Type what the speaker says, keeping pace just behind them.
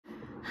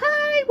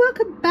Hi,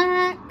 welcome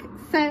back.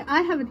 So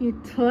I have a new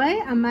toy,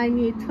 and my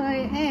new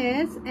toy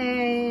is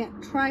a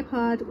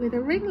tripod with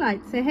a ring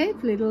light. So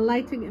hopefully the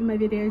lighting in my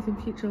videos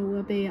in future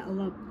will be a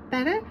lot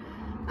better.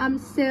 I'm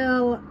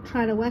still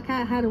trying to work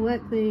out how to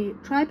work the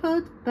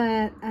tripod,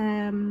 but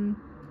yeah,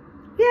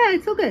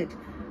 it's all good.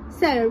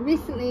 So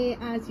recently,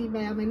 as you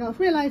may or may not have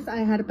realised, I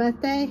had a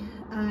birthday.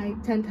 I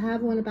tend to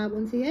have one about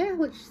once a year,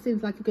 which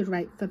seems like a good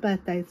rate for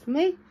birthdays for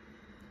me.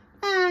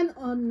 And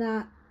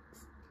on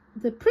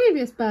the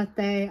previous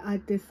birthday,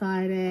 I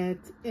decided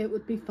it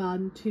would be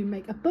fun to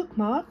make a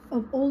bookmark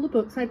of all the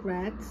books I'd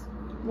read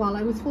while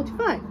I was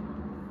 45.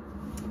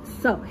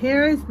 So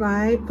here is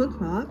my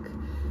bookmark,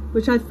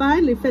 which I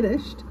finally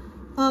finished,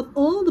 of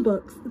all the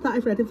books that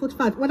I've read in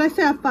 45. When I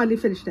say I've finally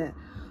finished it,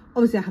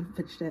 obviously I haven't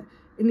finished it.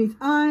 It needs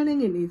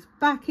ironing, it needs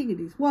backing, it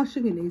needs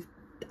washing, it needs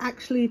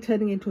actually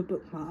turning into a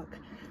bookmark.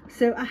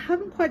 So I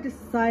haven't quite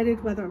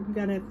decided whether I'm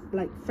going to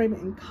like frame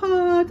it in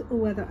card or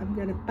whether I'm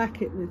going to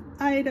back it with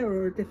either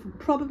or a different,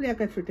 probably I'll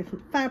go for a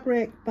different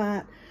fabric,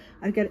 but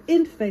I'm going to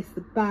interface the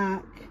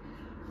back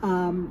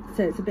so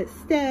it's a bit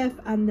stiff,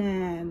 and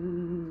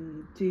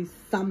then do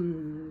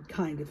some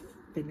kind of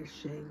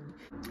finishing.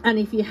 And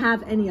if you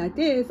have any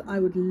ideas, I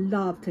would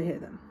love to hear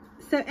them.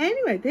 So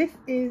anyway, this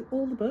is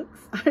all the books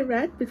I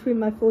read between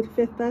my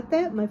 45th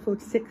birthday and my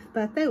 46th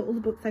birthday, all the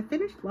books I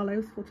finished while I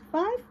was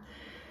 45.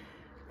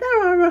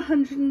 There are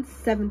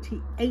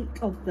 178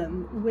 of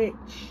them,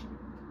 which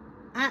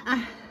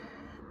I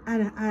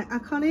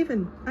can't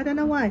even, I don't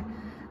know why,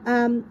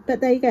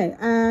 but there you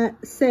go.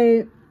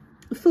 So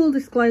full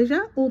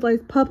disclosure, all those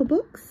purple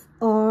books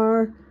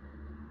are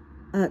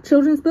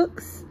children's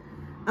books,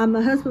 and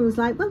my husband was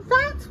like, well,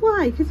 that's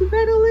why, because you've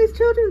read all those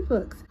children's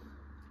books.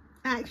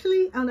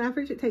 Actually, on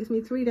average, it takes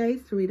me 3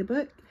 days to read a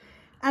book,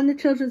 and the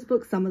children's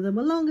books, some of them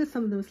are longer,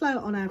 some of them are slower,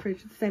 on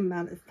average the same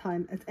amount of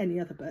time as any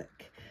other book.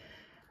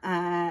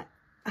 I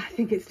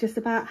think it's just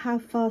about how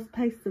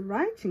fast-paced the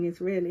writing is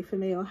really for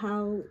me, or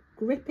how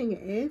gripping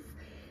it is.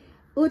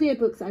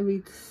 Audiobooks I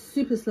read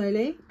super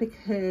slowly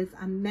because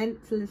I'm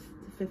meant to listen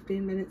to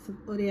 15 minutes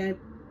of audio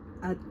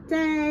a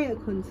day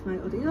according to my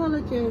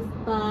audiologist,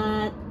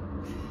 but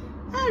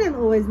I don't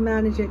always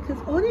manage it because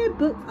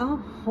audiobooks are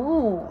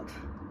hard.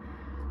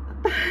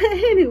 But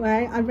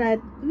anyway, I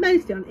read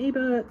mostly on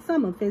ebook,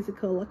 some on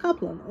physical, a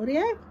couple on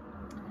audio.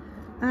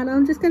 And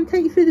I'm just going to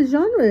take you through the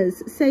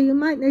genres. So you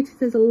might notice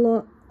there's a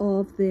lot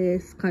of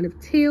this kind of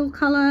teal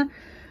colour.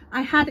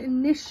 I had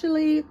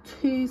initially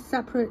 2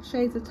 separate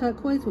shades of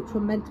turquoise, which were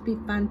meant to be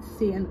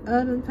fantasy and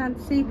urban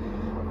fantasy.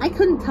 I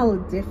couldn't tell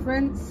the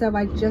difference, so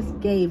I just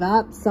gave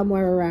up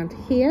somewhere around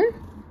here.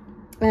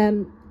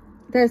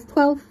 There's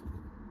 12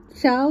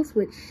 shelves,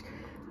 which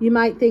you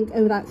might think,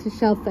 oh, that's a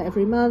shelf for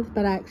every month.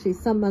 But actually,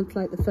 some months,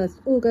 like the 1st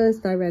of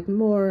August, I read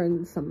more,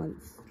 and some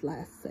months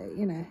less. So,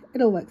 you know,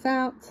 it all works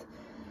out.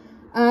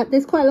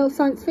 There's quite a lot of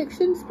science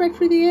fiction spread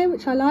through the year,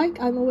 which I like.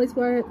 I'm always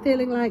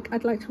feeling like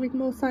I'd like to read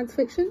more science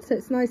fiction, so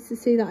it's nice to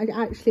see that I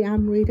actually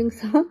am reading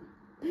some.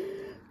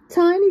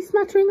 Tiny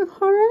smattering of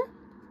horror.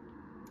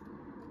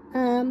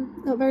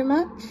 Not very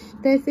much.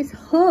 There's this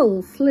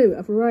whole slew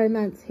of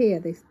romance here,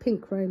 this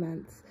pink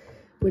romance,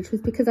 which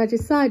was because I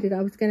decided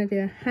I was going to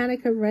do a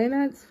Hanukkah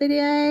romance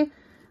video,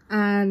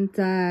 and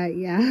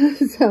yeah,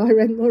 so I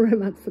read more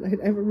romance than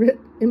I'd ever read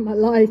in my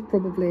life,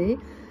 probably.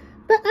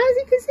 But as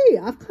you can see,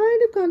 I've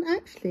kind of gone,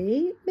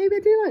 actually, maybe I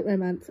do like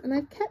romance, and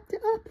I've kept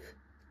it up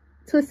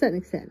to a certain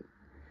extent.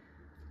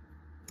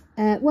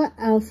 What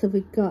else have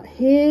we got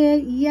here?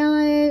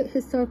 Yellow,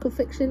 historical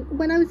fiction.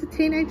 When I was a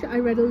teenager, I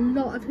read a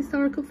lot of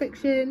historical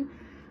fiction,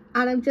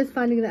 and I'm just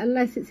finding that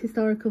unless it's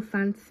historical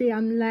fantasy,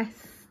 I'm less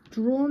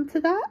drawn to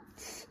that.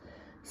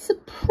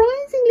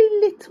 Surprisingly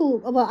little,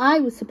 well, I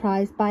was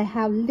surprised by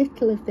how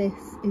little of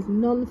this is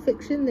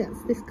non-fiction.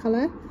 That's this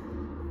colour.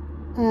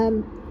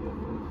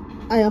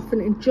 I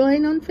often enjoy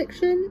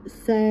non-fiction,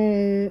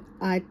 so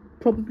I'd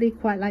probably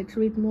quite like to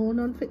read more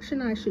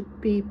non-fiction. I should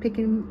be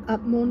picking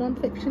up more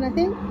non-fiction, I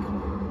think.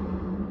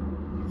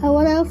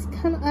 What else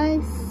can I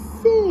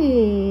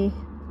see?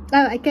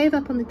 Oh, I gave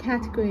up on the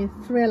category of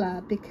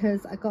thriller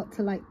because I got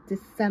to like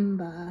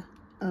December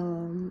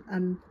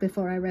and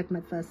before I read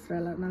my first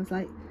thriller, and I was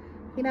like,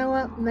 you know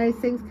what, most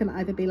things can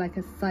either be like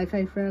a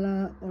sci-fi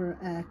thriller or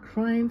a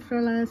crime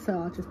thriller, so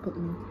I'll just put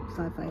them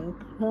sci-fi or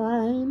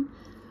crime.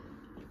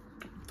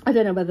 I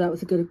don't know whether that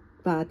was a good or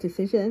bad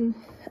decision.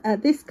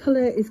 This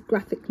colour is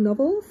graphic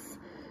novels,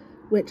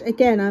 which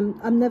again,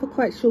 I'm never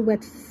quite sure where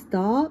to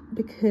start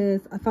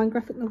because I find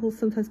graphic novels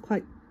sometimes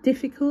quite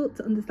difficult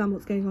to understand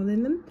what's going on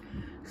in them.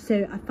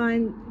 So I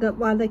find that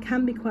while they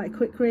can be quite a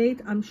quick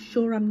read, I'm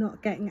sure I'm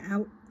not getting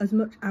out as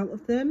much out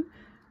of them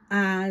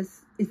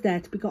as is there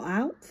to be got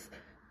out.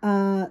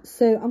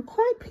 So I'm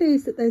quite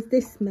pleased that there's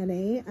this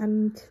many,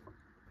 and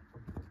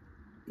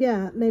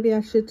yeah, maybe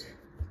I should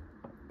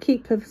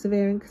keep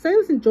persevering because I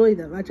always enjoy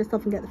them. I just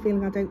often get the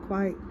feeling I don't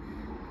quite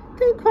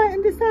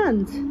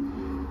understand.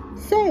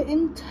 So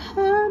in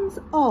terms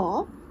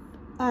of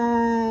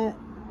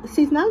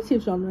seasonality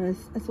of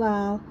genres as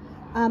well,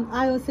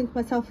 I always think of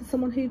myself as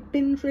someone who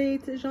binge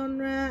reads a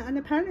genre, and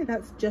apparently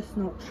that's just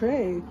not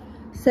true.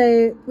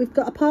 So we've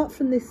got, apart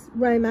from this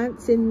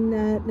romance in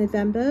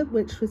November,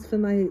 which was for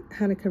my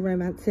Hanukkah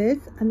romances,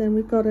 and then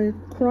we've got a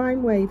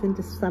crime wave in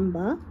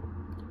December,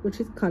 which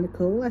is kind of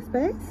cool, I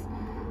suppose.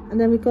 And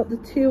then we've got the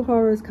 2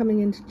 horrors coming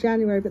into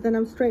January, but then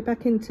I'm straight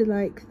back into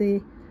like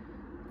the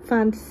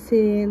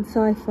fantasy and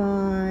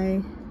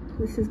sci-fi.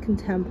 This is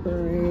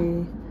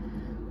contemporary.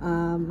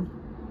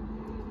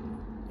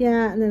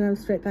 Yeah, and then I'm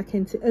straight back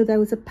into, oh, there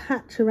was a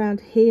patch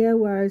around here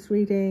where I was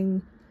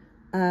reading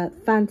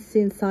fantasy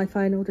and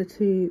sci-fi in order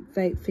to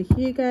vote for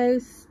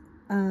Hugo's,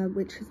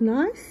 which is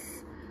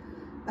nice.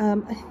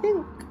 I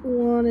think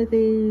one of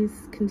these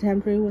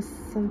contemporary was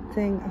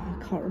something, oh,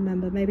 I can't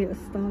remember, maybe it was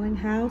Starling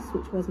House,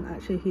 which wasn't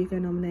actually a Hugo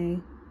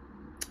nominee.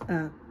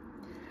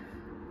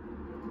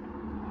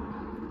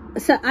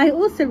 So I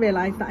also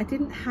realised that I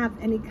didn't have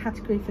any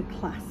category for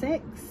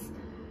classics,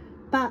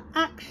 but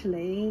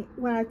actually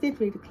when I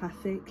did read a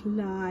classic,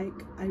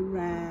 like I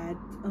read,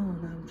 oh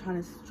no, I'm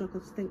trying to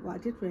struggle to think what I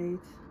did read.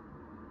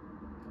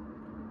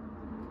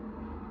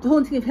 The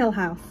Haunting of Hill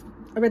House.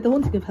 I read The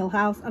Haunting of Hill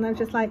House, and I was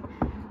just like,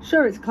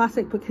 sure, it's a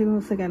classic, but can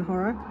also get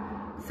horror.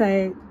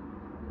 So,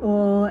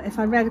 or if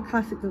I read a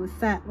classic that was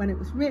set when it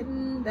was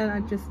written, then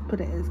I just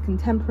put it as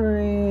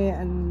contemporary,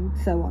 and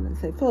so on and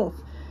so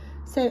forth.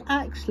 So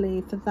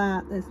actually for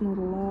that there's not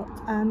a lot,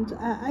 and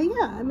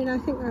yeah, I mean, I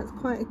think that's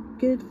quite a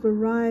good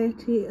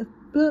variety of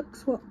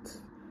books. What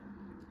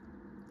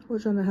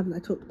genre haven't I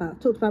talked about?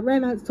 I've talked about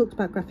romance, talked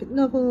about graphic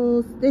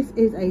novels. This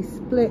is a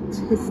split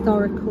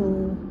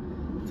historical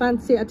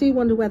fantasy. I do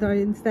wonder whether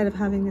instead of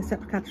having a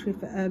separate category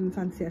for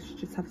fantasy, I should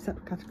just have a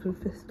separate category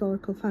for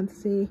historical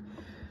fantasy,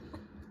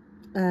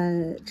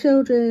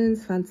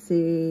 children's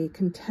fantasy,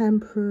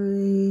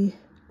 contemporary,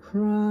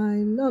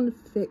 crime,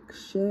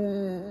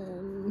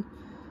 non-fiction,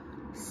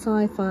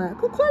 sci-fi. I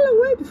got quite a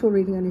long way before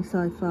reading any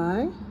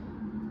sci-fi.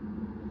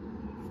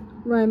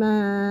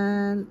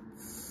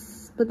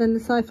 Romance, but then the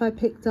sci-fi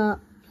picked up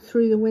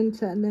through the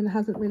winter and then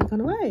hasn't really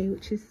gone away,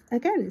 which is,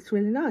 again, it's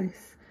really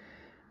nice.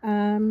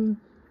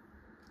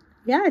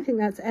 Yeah, I think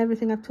that's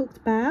everything I've talked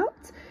about.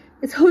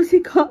 It's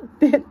obviously got a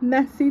bit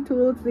messy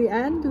towards the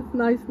end. It's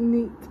nice and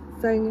neat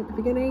saying at the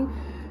beginning,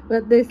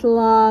 but this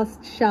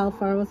last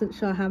shelf, I wasn't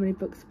sure how many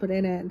books to put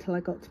in it until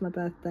I got to my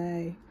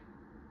birthday,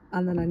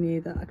 and then I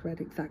knew that I'd read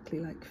exactly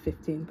like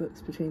 15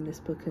 books between this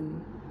book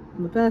and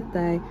my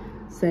birthday.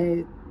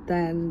 So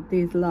then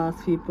these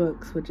last few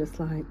books were just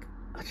like,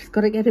 I just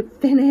got to get it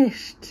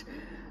finished.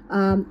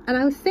 And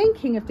I was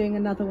thinking of doing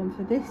another one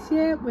for this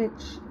year,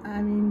 which,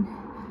 I mean,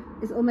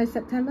 it's almost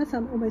September, so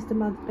I'm almost a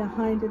month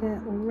behind in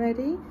it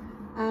already.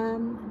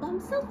 But I'm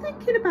still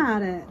thinking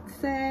about it,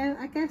 so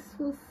I guess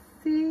we'll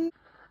see.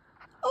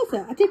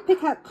 Also, I did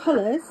pick out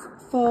colours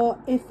for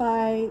if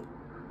I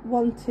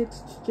wanted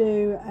to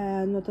do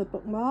another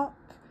bookmark.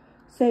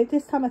 So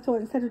this time I thought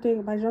instead of doing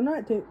it by genre,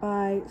 I'd do it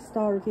by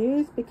star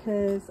reviews,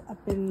 because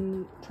I've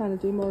been trying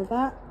to do more of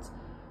that.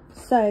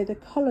 So the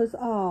colours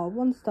are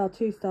 1 star,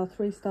 2 star,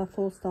 3 star,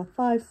 4 star,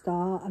 5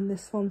 star, and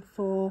this one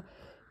for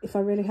if I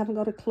really haven't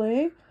got a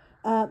clue.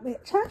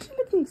 It's actually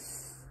looking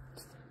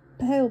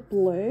pale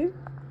blue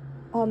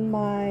on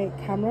my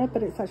camera,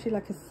 but it's actually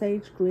like a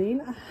sage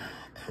green. I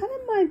kind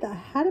of mind that I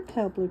had a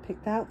pale blue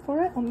picked out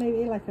for it, or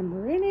maybe like a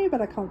maroony,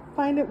 but I can't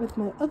find it with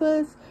my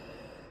others.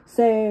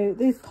 So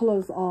these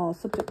colours are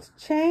subject to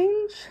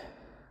change.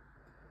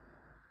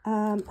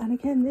 And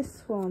again,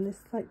 this one, this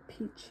like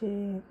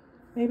peachy,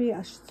 maybe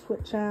I should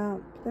switch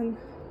out, but then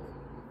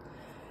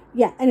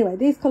yeah, anyway,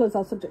 these colours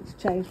are subject to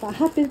change, but I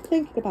have been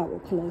thinking about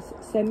what colours,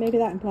 so maybe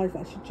that implies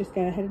that I should just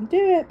go ahead and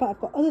do it. But I've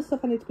got other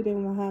stuff I need to be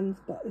doing with my hands,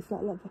 but it's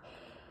not a lot of,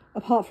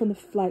 apart from the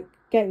like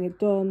getting it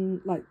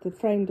done, like the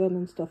frame done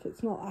and stuff,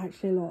 it's not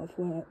actually a lot of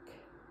work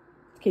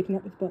keeping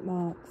up with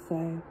bookmarks.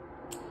 So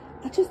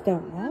I just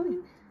don't know. I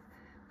mean,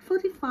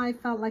 45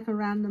 felt like a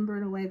round number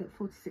in a way that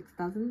 46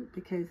 doesn't,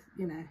 because,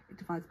 you know, it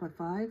divides by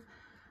 5,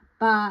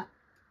 but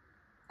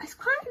it's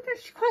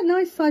actually quite a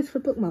nice size for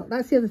a bookmark.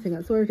 That's the other thing. I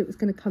was worried it was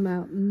going to come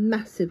out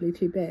massively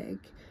too big,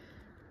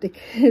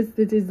 because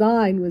the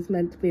design was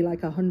meant to be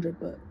like 100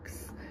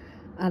 books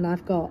and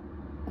I've got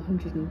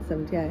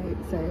 178.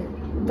 So,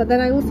 but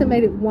then I also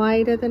made it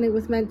wider than it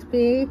was meant to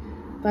be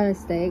by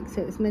mistake.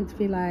 So it was meant to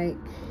be like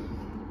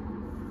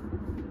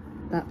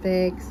that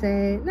big.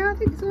 So no, I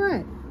think it's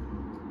alright.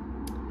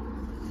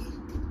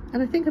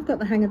 And I think I've got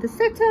the hang of the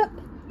setup,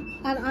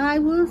 and I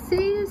will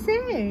see you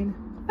soon.